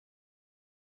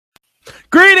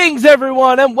Greetings,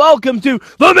 everyone, and welcome to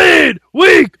the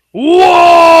Midweek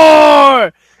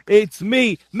War! It's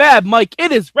me, Mad Mike.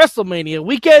 It is Wrestlemania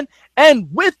weekend, and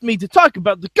with me to talk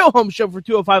about the go-home show for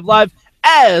 205 Live,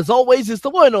 as always, is the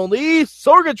one and only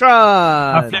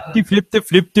Sorgatron.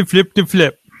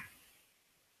 Flip.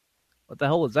 What the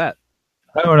hell was that?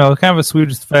 I don't know. Kind of a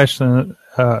Swedish fish.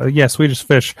 Swedish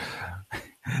fish.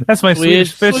 That's my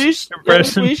Swedish fish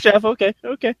impression. Swedish chef. Okay.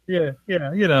 Yeah,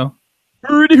 you know.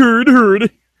 Heard. The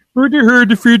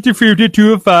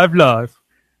 205 Live.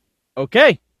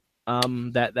 Okay.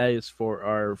 That is for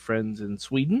our friends in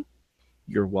Sweden.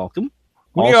 You're welcome.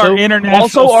 We are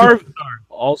international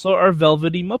also our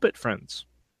Velvety Muppet friends.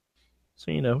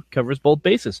 So, covers both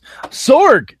bases.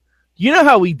 Sorg, you know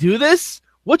how we do this?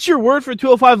 What's your word for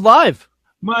 205 Live?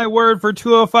 My word for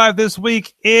 205 this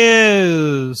week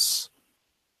is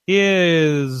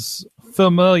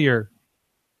familiar.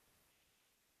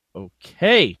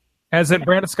 Okay. As in,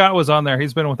 Brandon Scott was on there.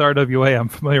 He's been with RWA. I'm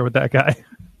familiar with that guy.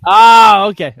 Ah,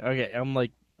 okay. I'm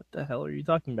like, what the hell are you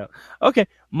talking about? Okay.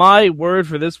 My word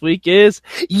for this week is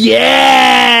yeah!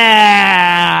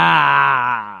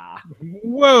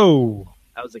 Whoa.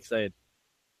 I was excited.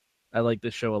 I like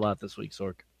this show a lot this week,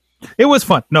 Sorg. It was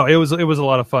fun. No, it was a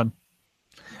lot of fun.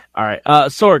 All right.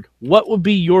 Sorg, what would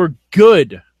be your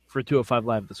good for 205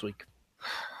 Live this week?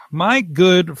 My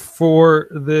good for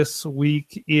this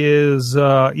week is,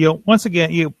 once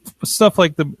again, stuff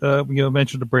like the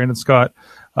mentioned to Brandon Scott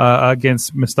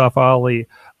against Mustafa Ali.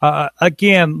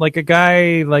 Again, like a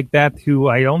guy like that who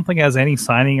I don't think has any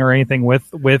signing or anything with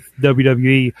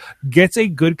WWE gets a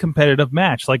good competitive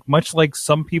match, much like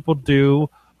some people do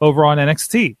over on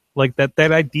NXT. Like that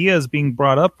idea is being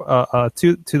brought up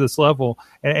to this level,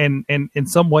 and in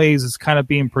some ways it's kind of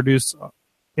being produced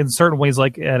in certain ways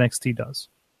like NXT does.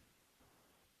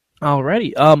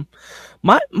 Alrighty.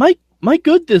 My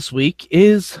good this week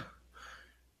is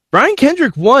Brian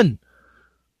Kendrick won.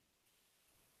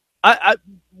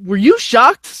 Were you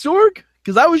shocked, Sorg?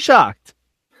 Because I was shocked.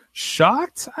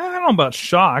 Shocked? I don't know about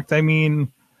shocked. I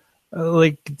mean,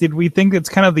 did we think it's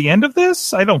kind of the end of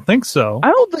this? I don't think so.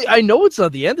 I know it's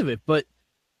not the end of it, but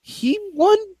he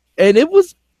won, and it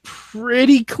was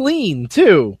pretty clean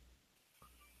too.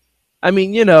 I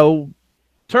mean,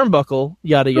 turnbuckle,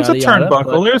 yada yada. It's a turnbuckle.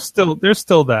 But there's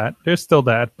still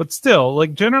that, but still,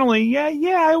 generally,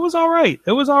 yeah, it was all right.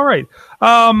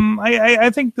 I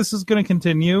think this is going to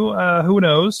continue. Who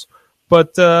knows?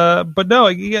 But no,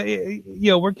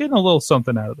 we're getting a little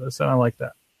something out of this, and I like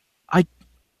that.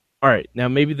 All right, now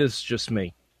maybe this is just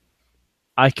me.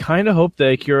 I kind of hope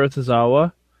that Akira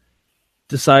Tozawa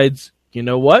decides, you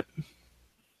know what?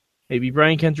 Maybe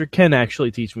Brian Kendrick can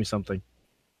actually teach me something.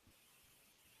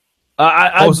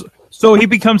 So he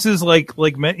becomes his okay, all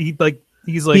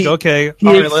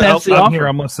right, I'm here,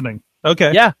 I'm listening.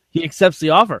 Okay, yeah, he accepts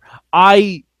the offer.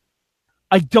 I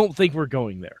don't think we're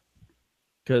going there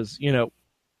because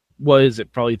what is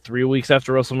it? Probably 3 weeks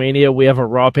after WrestleMania, we have a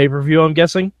Raw pay-per-view. I'm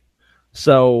guessing.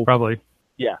 So probably,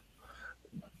 yeah.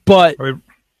 But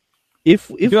if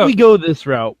we go this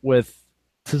route with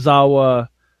Tozawa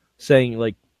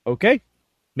saying okay,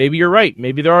 maybe you're right.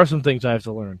 Maybe there are some things I have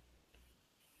to learn.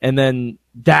 And then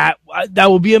that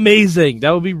would be amazing.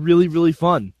 That would be really, really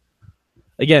fun.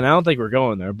 Again, I don't think we're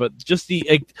going there, but just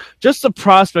the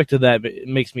prospect of that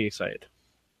makes me excited.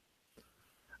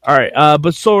 All right,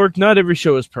 but Sorg, not every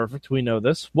show is perfect. We know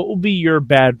this. What will be your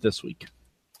bad this week?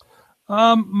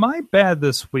 My bad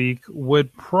this week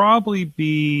would probably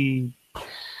be.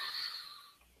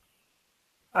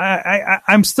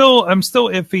 I'm still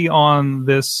iffy on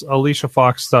this Alicia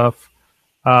Fox stuff.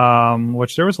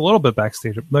 Which there was a little bit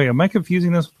backstage. Am I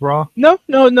confusing this with Raw? No.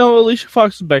 Alicia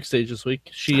Fox was backstage this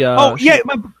week.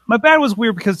 My bad was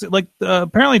weird because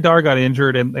apparently Dar got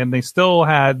injured and they still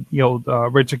had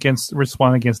Rich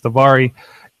Swann against Daivari,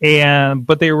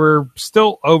 but they were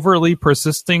still overly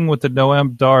persisting with the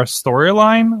Noam Dar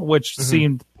storyline, which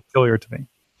seemed peculiar to me.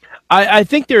 I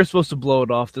think they were supposed to blow it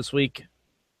off this week.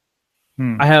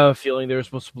 I have a feeling they were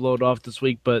supposed to blow it off this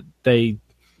week, but they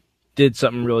did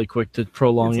something really quick to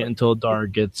prolong it until Dar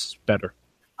gets better.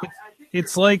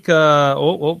 It's like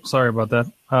sorry about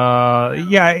that.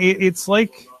 It's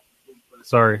like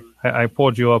sorry, I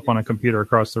pulled you up on a computer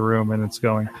across the room and it's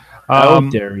going. How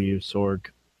dare you, Sorg?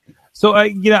 So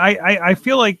I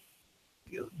feel like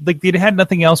they had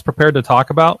nothing else prepared to talk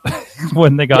about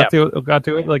when they got to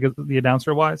it, like the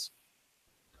announcer wise.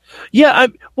 Yeah,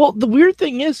 well, the weird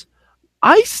thing is,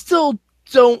 I still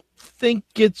don't think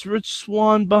it's Rich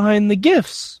Swann behind the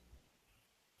gifts.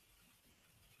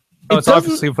 Oh, it's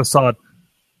obviously a facade.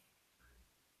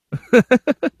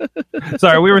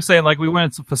 Sorry, we were saying like we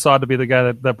wanted Facade to be the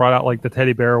guy that brought out like the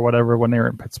teddy bear or whatever when they were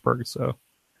in Pittsburgh. So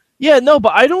yeah, no,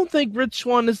 but I don't think Rich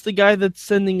Swann is the guy that's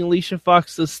sending Alicia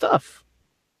Fox the stuff.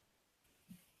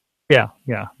 Yeah,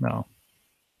 no.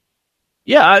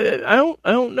 Yeah, I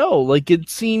don't know. Like it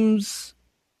seems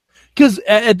because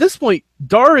at this point,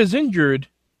 Dar is injured.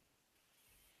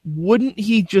 Wouldn't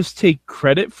he just take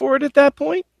credit for it at that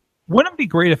point? Wouldn't it be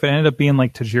great if it ended up being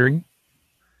like Tajiri?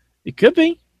 It could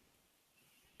be.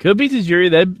 Could be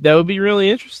Tajiri. That would be really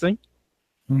interesting.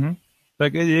 Mm-hmm.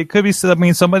 Like it could be. I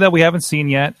mean, somebody that we haven't seen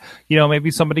yet. You know,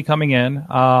 maybe somebody coming in.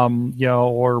 You know,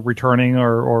 or returning,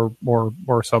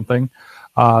 or something.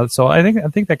 So I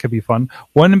think that could be fun.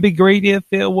 Wouldn't it be great if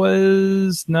it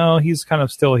was? No, he's kind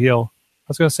of still a heel. I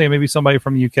was gonna say maybe somebody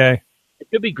from the UK. It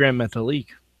could be Grand Metalik.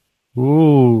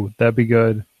 Ooh, that'd be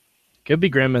good. Could be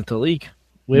Grand Metalik.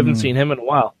 We haven't seen him in a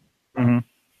while. Mm-hmm.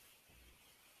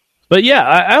 But yeah,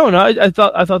 I don't know. I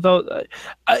thought that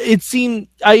it seemed.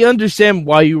 I understand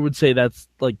why you would say that's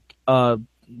like a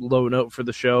low note for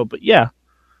the show, but yeah,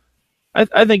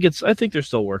 I think they're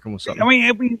still working with something.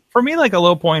 I mean, for me, like a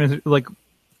low point is like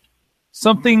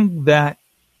something that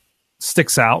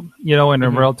sticks out, you know,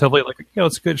 and relatively like, you know,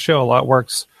 it's a good show, a lot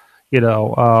works, you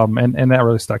know, and that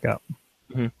really stuck out.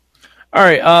 Mm-hmm. All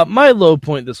right, my low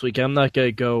point this week. I'm not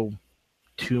gonna go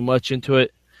too much into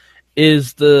it.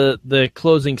 Is the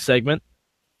closing segment.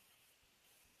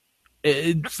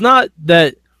 It's not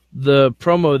that the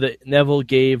promo that Neville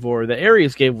gave or the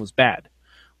Arias gave was bad.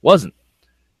 Wasn't.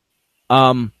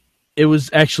 It was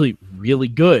actually really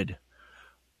good,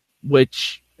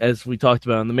 which, as we talked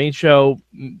about on the main show,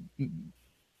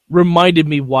 reminded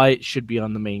me why it should be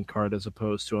on the main card as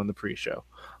opposed to on the pre-show.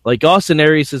 Like Austin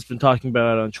Aries has been talking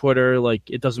about it on Twitter, like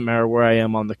it doesn't matter where I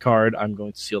am on the card, I'm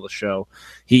going to steal the show.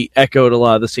 He echoed a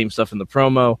lot of the same stuff in the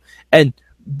promo, and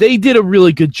they did a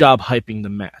really good job hyping the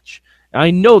match. I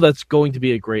know that's going to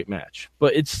be a great match,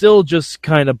 but it still just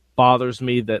kind of bothers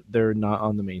me that they're not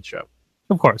on the main show.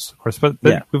 Of course. But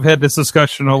yeah. We've had this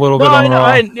discussion a little bit. I know.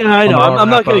 I'm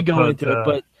not going to go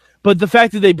into it, but the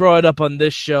fact that they brought it up on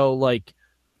this show, like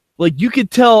you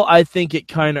could tell, I think it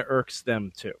kind of irks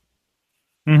them too.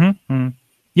 Mm-hmm.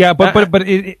 Yeah, but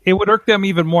it would irk them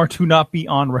even more to not be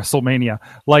on WrestleMania,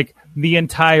 like the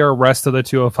entire rest of the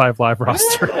 205 Live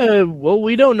roster. Well,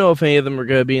 we don't know if any of them are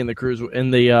going to be in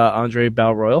the Andre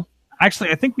Battle Royal. Actually,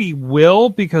 I think we will,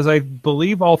 because I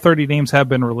believe all 30 names have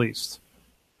been released.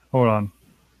 Hold on,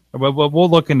 we'll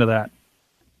look into that.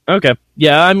 Okay.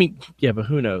 Yeah, I mean, yeah, but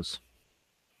who knows?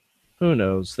 Who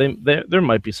knows? There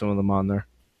might be some of them on there.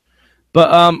 But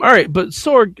all right. But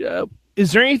Sorg,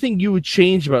 is there anything you would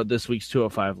change about this week's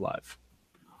 205 Live?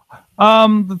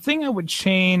 The thing I would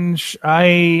change,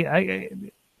 I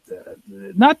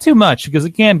not too much, because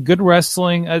again, good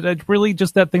wrestling. I really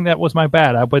just that thing that was my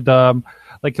bad. I would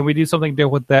like, can we do something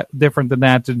different than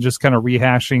that, and just kind of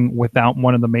rehashing without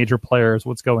one of the major players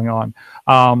what's going on?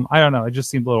 I don't know. It just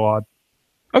seemed a little odd.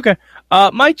 Okay.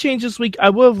 My change this week, I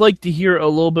would have liked to hear a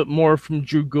little bit more from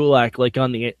Drew Gulak, like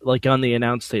on the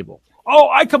announce table. Oh,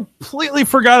 I completely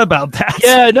forgot about that.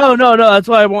 Yeah, no. That's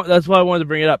why I wanted to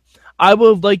bring it up. I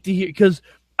would have liked to hear, because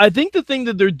I think the thing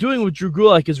that they're doing with Drew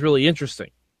Gulak is really interesting.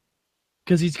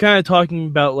 Because he's kind of talking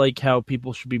about like how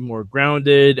people should be more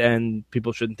grounded and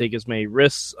people shouldn't take as many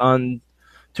risks on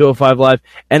 205 Live.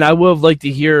 And I would have liked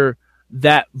to hear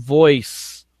that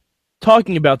voice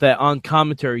talking about that on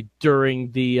commentary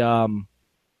during the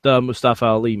Mustafa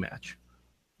Ali match.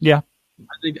 Yeah.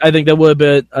 I think that would have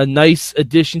been a nice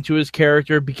addition to his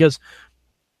character, because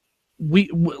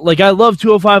I love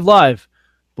 205 Live,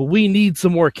 but we need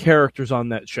some more characters on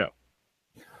that show.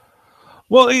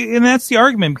 Well, and that's the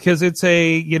argument, because it's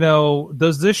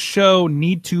does this show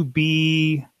need to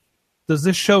be,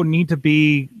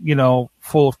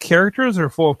 full of characters or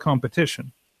full of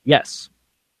competition? Yes.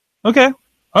 Okay.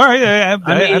 All right.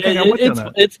 I think I'm with you on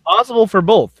that. It's possible for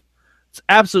both. It's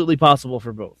absolutely possible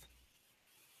for both.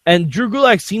 And Drew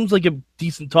Gulak seems like a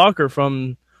decent talker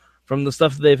from the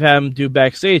stuff that they've had him do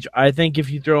backstage. I think if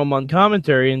you throw him on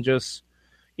commentary and just,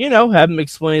 have him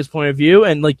explain his point of view,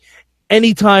 and like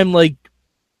anytime like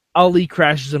Ali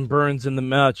crashes and burns in the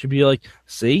match, you'd be like,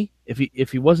 see,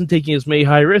 if he wasn't taking as many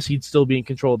high risks, he'd still be in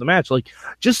control of the match. Like,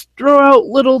 just throw out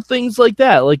little things like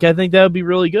that. Like, I think that would be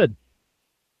really good.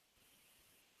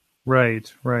 Right.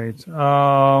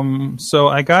 So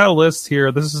I got a list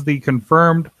here. This is the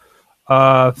confirmed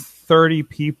 30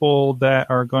 people that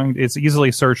are going. It's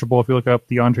easily searchable if you look up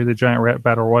the Andre the Giant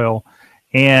Battle Royal,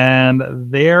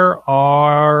 and there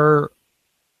are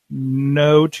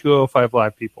no 205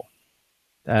 Live people.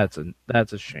 That's a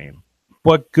shame.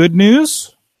 But good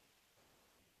news,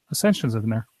 Ascension's in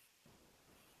there.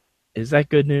 Is that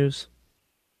good news?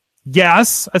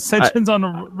 Yes, Ascension's on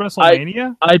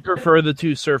WrestleMania. I prefer the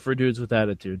two surfer dudes with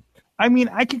attitude. I mean,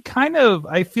 I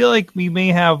feel like we may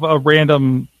have a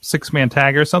random 6-man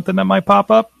tag or something that might pop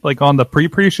up, like on the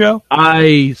pre-show.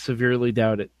 I severely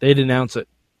doubt it. They'd announce it.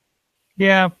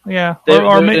 Yeah. They'd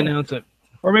announce it.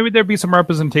 Or maybe there'd be some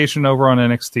representation over on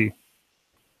NXT.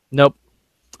 Nope.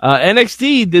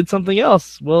 NXT did something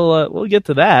else. We'll get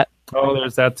to that. Oh,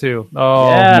 there's that too. Oh,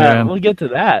 yeah, man. We'll get to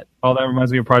that. Oh, that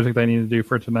reminds me of a project I need to do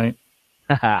for tonight.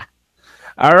 All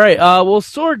right. Well,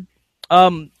 Sorg,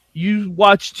 you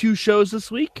watched 2 shows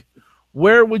this week.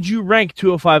 Where would you rank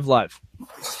 205 Live?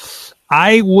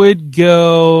 I would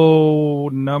go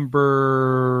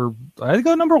number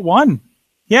 1.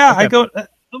 Yeah, okay.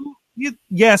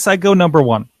 I go number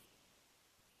 1.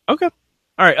 Okay.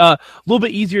 All right. A little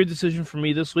bit easier decision for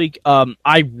me this week.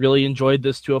 I really enjoyed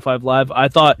this 205 Live. I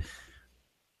thought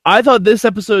this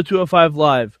episode of 205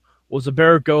 Live was a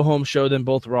better go-home show than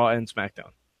both Raw and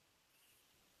SmackDown.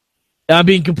 And I'm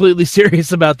being completely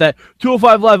serious about that.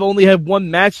 205 Live only had 1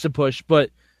 match to push, but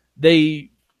they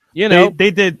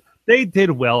did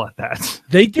well at that.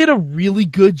 They did a really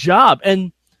good job.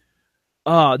 And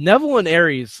Neville and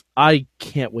Aries, I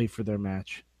can't wait for their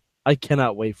match. I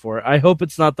cannot wait for it. I hope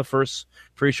it's not the first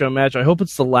pre-show match. I hope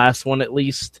it's the last one at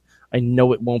least. I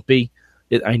know it won't be.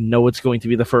 I know it's going to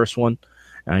be the first one.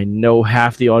 I know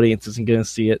half the audience isn't going to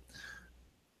see it.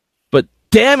 But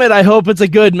damn it, I hope it's a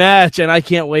good match, and I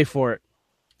can't wait for it.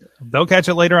 They'll catch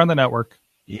it later on the network.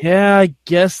 Yeah, I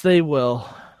guess they will.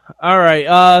 All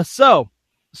right, so,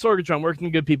 Sorgatron, where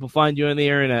can good people find you on the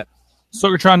internet?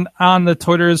 Sorgatron on the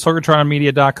Twitters,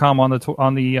 sorgatronmedia.com on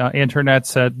the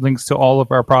internet, links to all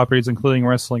of our properties, including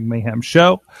Wrestling Mayhem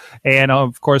Show. And,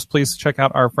 of course, please check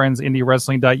out our friends,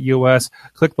 IndieWrestling.us.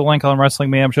 Click the link on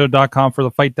WrestlingMayhemShow.com for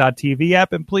the Fight.tv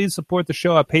app, and please support the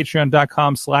show at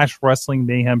Patreon.com/Wrestling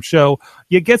Mayhem Show.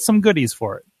 You get some goodies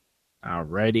for it.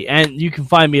 Alrighty. And you can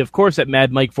find me, of course, at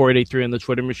MadMike4883 on the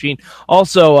Twitter machine.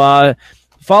 Also,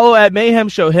 follow at Mayhem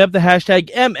Show. Hit up the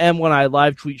hashtag MM when I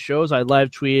live tweet shows. I live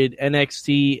tweeted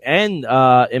NXT and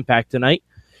Impact tonight.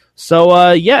 So,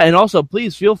 and also,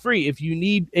 please feel free, if you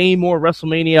need any more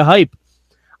WrestleMania hype,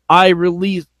 by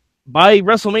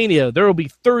WrestleMania, there will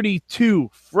be 32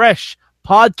 fresh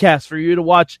podcasts for you to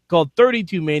watch called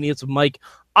 32 Manias of Mike.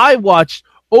 I watched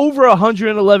over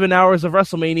 111 hours of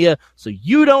WrestleMania, so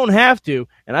you don't have to,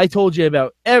 and I told you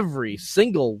about every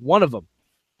single one of them.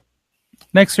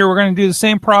 Next year, we're going to do the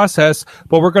same process,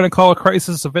 but we're going to call it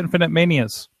Crisis of Infinite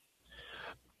Manias.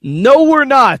 No, we're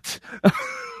not.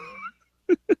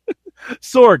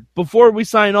 Sorg, before we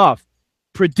sign off,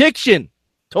 prediction.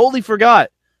 Totally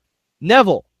forgot.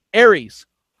 Neville, Aries,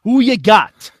 who you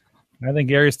got? I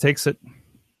think Aries takes it.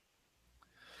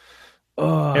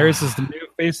 Aries is the new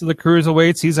face of the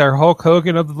Cruiserweights. He's our Hulk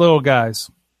Hogan of the little guys.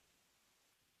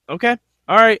 Okay.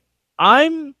 All right.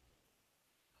 I'm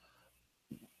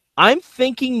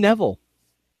thinking Neville.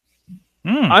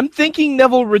 I'm thinking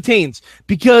Neville retains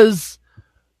because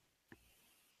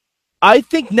I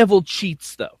think Neville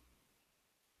cheats, though.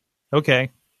 Okay.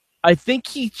 I think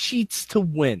he cheats to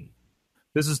win.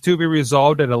 This is to be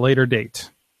resolved at a later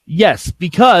date. Yes,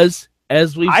 because,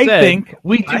 as we've said,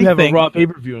 we do have a Raw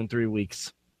pay-per-view in 3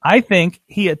 weeks. I think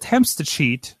he attempts to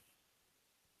cheat.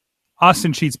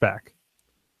 Austin cheats back.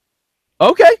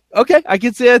 Okay. I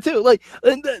can say that, too.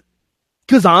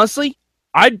 Because, honestly,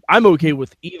 I'm okay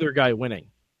with either guy winning.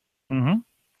 Mm-hmm.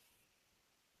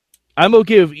 I'm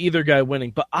okay with either guy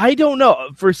winning, but I don't know.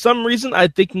 For some reason, I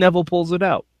think Neville pulls it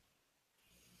out.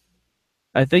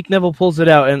 And I think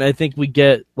we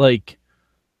get, a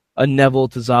Neville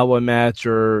Tozawa match,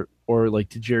 or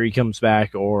Tajiri comes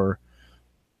back, or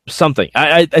something.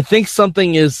 I think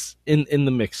something is in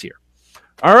the mix here.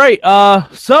 All right,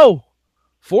 so,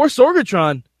 for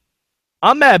Sorgatron,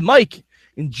 I'm Mad Mike.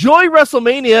 Enjoy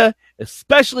WrestleMania,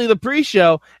 especially the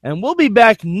pre-show, and we'll be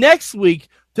back next week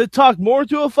to talk more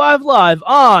 205 Live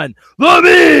on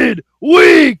the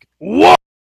Midweek War.